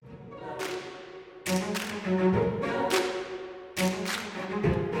Good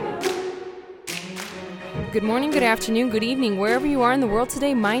morning, good afternoon, good evening, wherever you are in the world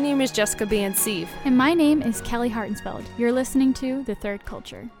today. My name is Jessica Banseef. And my name is Kelly Hartensfeld. You're listening to The Third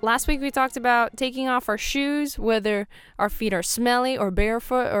Culture. Last week we talked about taking off our shoes, whether our feet are smelly or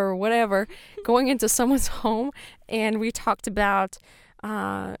barefoot or whatever, going into someone's home. And we talked about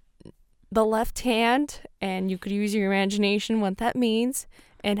the left hand, and you could use your imagination what that means,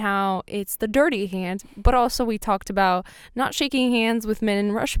 and how it's the dirty hand. But also we talked about not shaking hands with men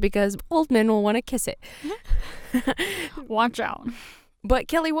in Russia because old men will want to kiss it. Watch out. But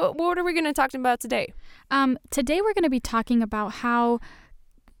Kelly, what are we going to talk about today? Today we're going to be talking about how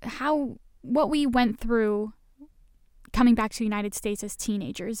what we went through coming back to the United States as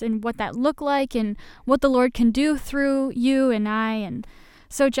teenagers and what that looked like and what the Lord can do through you and I. And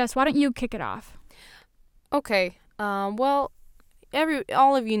so, Jess, why don't you kick it off? Okay. Well,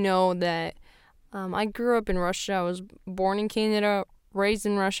 all of you know that I grew up in Russia. I was born in Canada, raised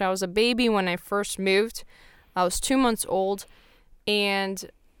in Russia. I was a baby when I first moved. I was 2 months old. And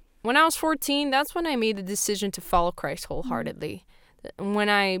when I was 14, that's when I made the decision to follow Christ wholeheartedly. When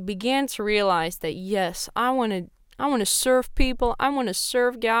I began to realize that, yes, I want to serve people. I want to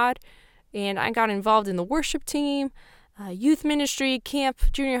serve God. And I got involved in the worship team, youth ministry,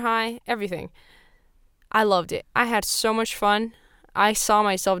 camp, junior high, everything. I loved it. I had so much fun. I saw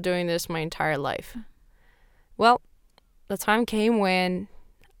myself doing this my entire life. Well, the time came when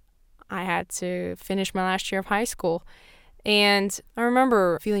I had to finish my last year of high school. And I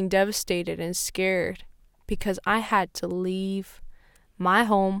remember feeling devastated and scared because I had to leave my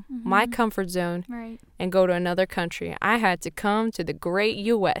home, my comfort zone, and go to another country. I had to come to the great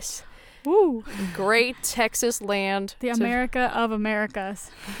U.S., Woo. Great Texas land. The America of Americas.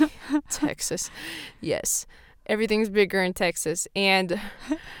 Texas. Yes. Everything's bigger in Texas. And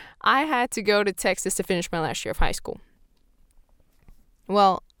I had to go to Texas to finish my last year of high school.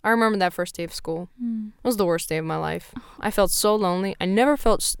 Well, I remember that first day of school. It was the worst day of my life. I felt so lonely. I never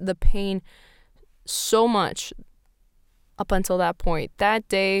felt the pain so much up until that point. That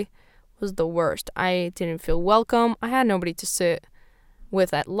day was the worst. I didn't feel welcome. I had nobody to sit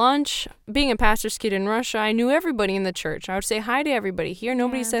with at lunch. Being a pastor's kid in Russia, I knew everybody in the church. I would say hi to everybody. Here,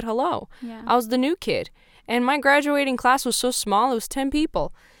 nobody said hello. Yeah. I was the new kid. And my graduating class was so small. It was 10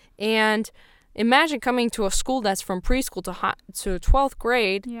 people. And imagine coming to a school that's from preschool to 12th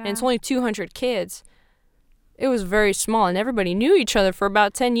grade, and it's only 200 kids. It was very small, and everybody knew each other for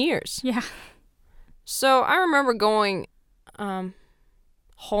about 10 years. Yeah. So I remember going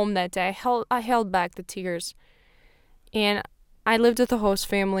home that day. I held back the tears. And I lived with the host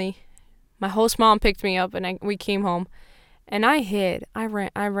family. My host mom picked me up, and we came home. And I hid. I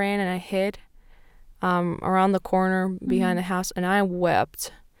ran and I hid around the corner behind the house, and I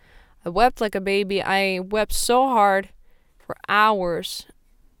wept. I wept like a baby. I wept so hard for hours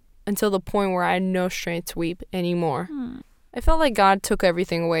until the point where I had no strength to weep anymore. I felt like God took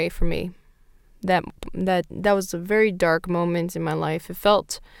everything away from me. That was a very dark moment in my life. It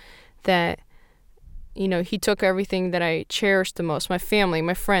felt that, he took everything that I cherished the most: my family,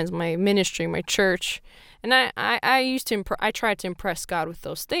 my friends, my ministry, my church. And I tried to impress God with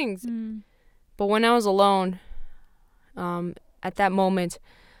those things. But when I was alone, at that moment,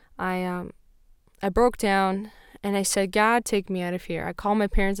 I broke down and I said, God, take me out of here. I called my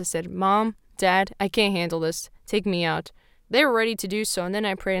parents. I said, Mom, Dad, I can't handle this. Take me out. They were ready to do so. And then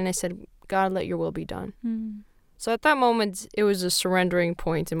I prayed and I said, God, let your will be done. So at that moment, it was a surrendering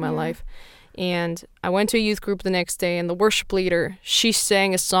point in my life. And I went to a youth group the next day, and the worship leader, she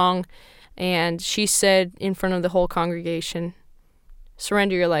sang a song, and she said in front of the whole congregation,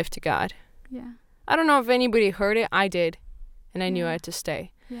 surrender your life to God. Yeah. I don't know if anybody heard it. I did. And I knew I had to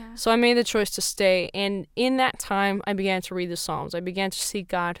stay. Yeah. So I made the choice to stay. And in that time, I began to read the Psalms. I began to seek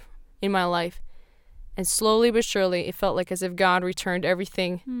God in my life. And slowly but surely, it felt like as if God returned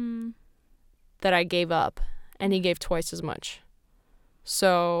everything that I gave up. And he gave twice as much.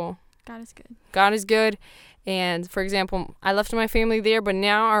 So God is good. God is good. And, for example, I left my family there, but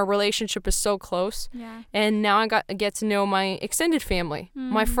now our relationship is so close. Yeah. And now I get to know my extended family.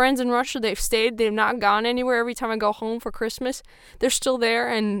 My friends in Russia, they've stayed. They've not gone anywhere. Every time I go home for Christmas, they're still there,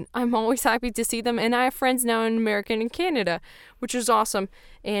 and I'm always happy to see them. And I have friends now in America and in Canada, which is awesome.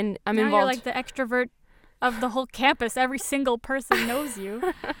 And I'm now involved. You're like the extrovert of the whole campus. Every single person knows you.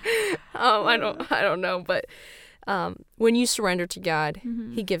 I don't know, but when you surrender to God,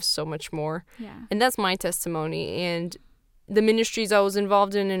 he gives so much more. Yeah. And that's my testimony. And the ministries I was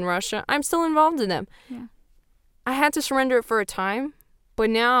involved in Russia, I'm still involved in them. Yeah. I had to surrender it for a time, but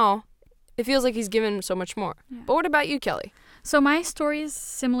now it feels like he's given so much more. Yeah. But what about you, Kelly? So my story is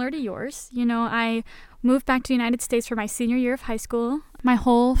similar to yours. You know, I moved back to the United States for my senior year of high school. My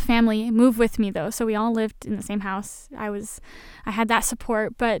whole family moved with me, though, so we all lived in the same house. I had that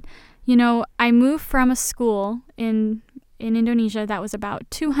support, but, you know, I moved from a school in Indonesia that was about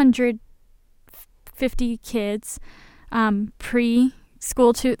 250 kids,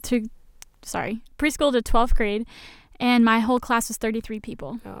 preschool to 12th grade, and my whole class was 33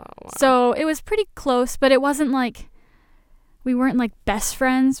 people. Oh, wow. So it was pretty close, but it wasn't like, we weren't like best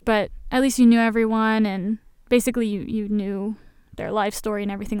friends, but at least you knew everyone, and basically you knew their life story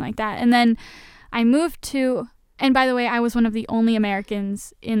and everything like that. And then I moved to, and by the way, I was one of the only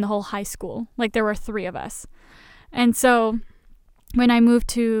Americans in the whole high school. Like, there were 3 of us. And so when I moved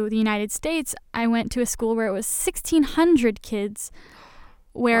to the United States, I went to a school where it was 1,600 kids,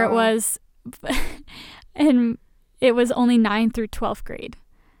 where Wow. it was, and it was only 9th through 12th grade.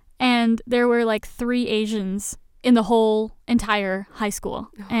 And there were like 3 Asians in the whole entire high school.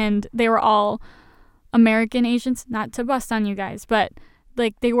 And they were all American Asians, not to bust on you guys, but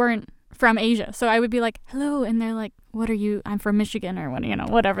like they weren't from Asia. So I would be like, hello. And they're like, what are you? I'm from Michigan, or what, you know,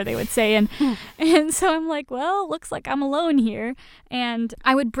 whatever they would say. And so I'm like, well, looks like I'm alone here. And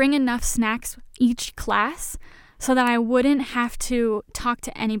I would bring enough snacks each class so that I wouldn't have to talk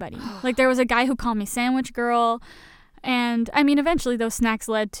to anybody. Like, there was a guy who called me Sandwich Girl. And I mean, eventually those snacks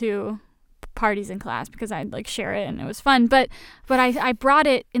led to parties in class because I'd like share it and it was fun. But I brought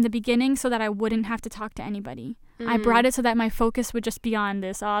it in the beginning so that I wouldn't have to talk to anybody. I brought it so that my focus would just be on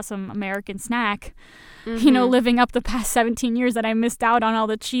this awesome American snack, you know, living up the past 17 years that I missed out on all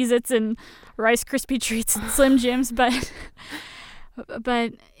the Cheez-Its and Rice Krispie Treats and Slim Jims. But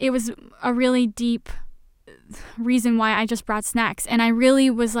it was a really deep reason why I just brought snacks. And I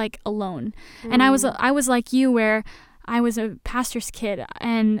really was like alone. And I was like you, where I was a pastor's kid,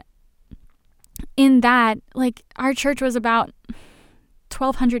 and in that, like, our church was about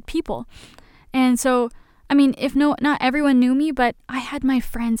 1,200 people. And so, I mean, not everyone knew me, but I had my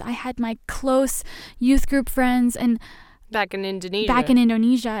friends. I had my close youth group friends, and Back in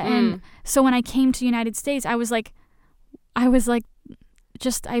Indonesia. And so when I came to the United States, I was like, I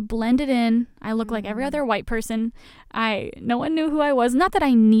blended in. I looked like every other white person. No one knew who I was. Not that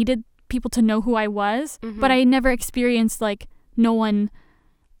I needed people to know who I was, but I never experienced like no one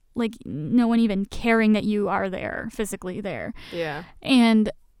even caring that you are there, physically there. Yeah.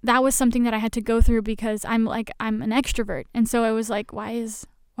 And that was something that I had to go through because I'm an extrovert. And so I was like, why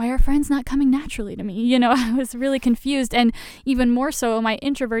are friends not coming naturally to me? You know, I was really confused. And even more so, my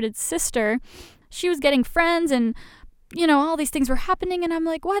introverted sister, she was getting friends, and, you know, all these things were happening. And I'm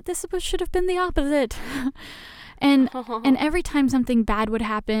like, what? This should have been the opposite. And every time something bad would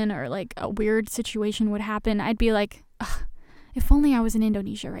happen, or like a weird situation would happen, I'd be like, ugh, if only I was in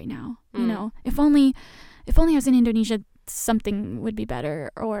Indonesia right now, you know, if only I was in Indonesia, something would be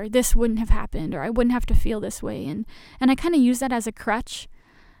better, or this wouldn't have happened, or I wouldn't have to feel this way. And I kind of used that as a crutch.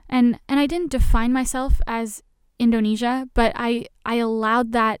 And I didn't define myself as Indonesia, but I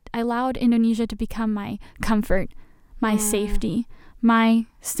allowed Indonesia to become my comfort, my safety, my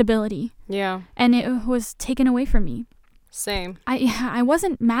stability. Yeah. And it was taken away from me. Same. I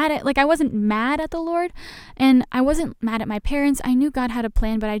wasn't mad at the Lord, and I wasn't mad at my parents. I knew God had a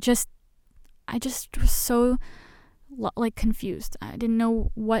plan, but I just was so like confused. I didn't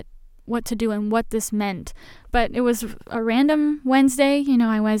know what to do and what this meant. But it was a random Wednesday, you know,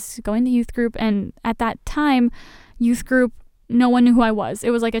 I was going to youth group, and at that time, youth group, no one knew who I was.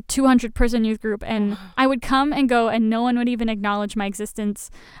 It was like a 200-person youth group, and I would come and go, and no one would even acknowledge my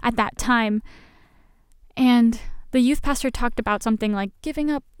existence at that time. And the youth pastor talked about something like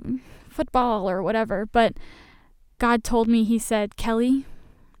giving up football or whatever, but God told me, he said, Kelly,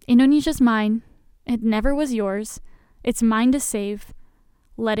 Indonesia's mine. It never was yours. It's mine to save.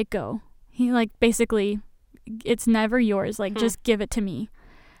 Let it go. He basically, it's never yours. Just give it to me.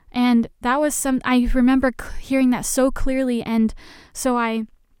 And that was I remember hearing that so clearly. And so I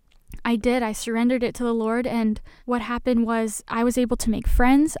surrendered it to the Lord, and what happened was I was able to make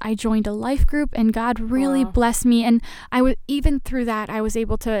friends. I joined a life group, and God really blessed me. And even through that, I was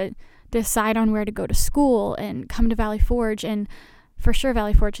able to decide on where to go to school and come to Valley Forge. And for sure,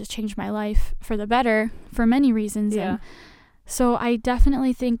 Valley Forge has changed my life for the better for many reasons. Yeah. And so I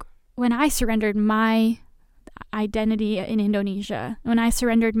definitely think when I surrendered my identity in Indonesia, when I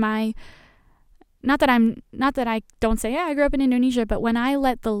surrendered not that I don't say, yeah, I grew up in Indonesia, but when I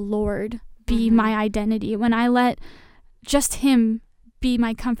let the Lord be my identity, when I let just him be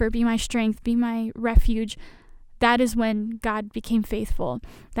my comfort, be my strength, be my refuge, that is when God became faithful.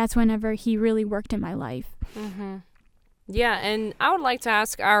 That's whenever he really worked in my life. Yeah, and I would like to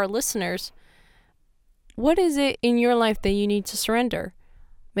ask our listeners, what is it in your life that you need to surrender?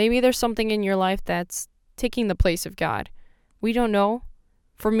 Maybe there's something in your life that's taking the place of God. We don't know.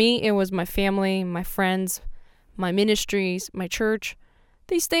 For me, it was my family, my friends, my ministries, my church.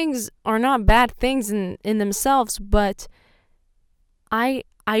 These things are not bad things in themselves, but I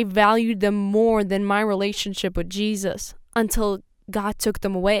valued them more than my relationship with Jesus until God took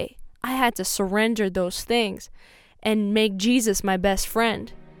them away. I had to surrender those things and make Jesus my best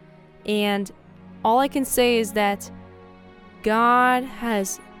friend. And all I can say is that God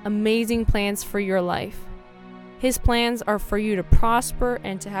has amazing plans for your life. His plans are for you to prosper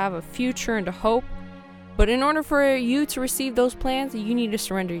and to have a future and a hope. But in order for you to receive those plans, you need to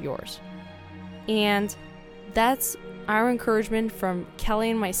surrender yours. And that's our encouragement from Kelly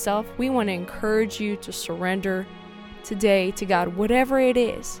and myself. We want to encourage you to surrender today to God, whatever it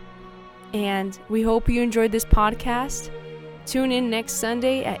is. And we hope you enjoyed this podcast. Tune in next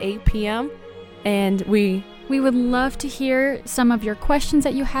Sunday at 8 p.m. And we would love to hear some of your questions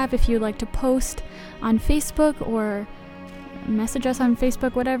that you have if you'd like to post on Facebook or message us on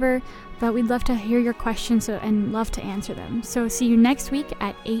Facebook, whatever. But we'd love to hear your questions and love to answer them. So see you next week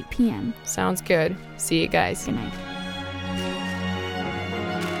at 8 p.m. Sounds good. See you guys. Good night.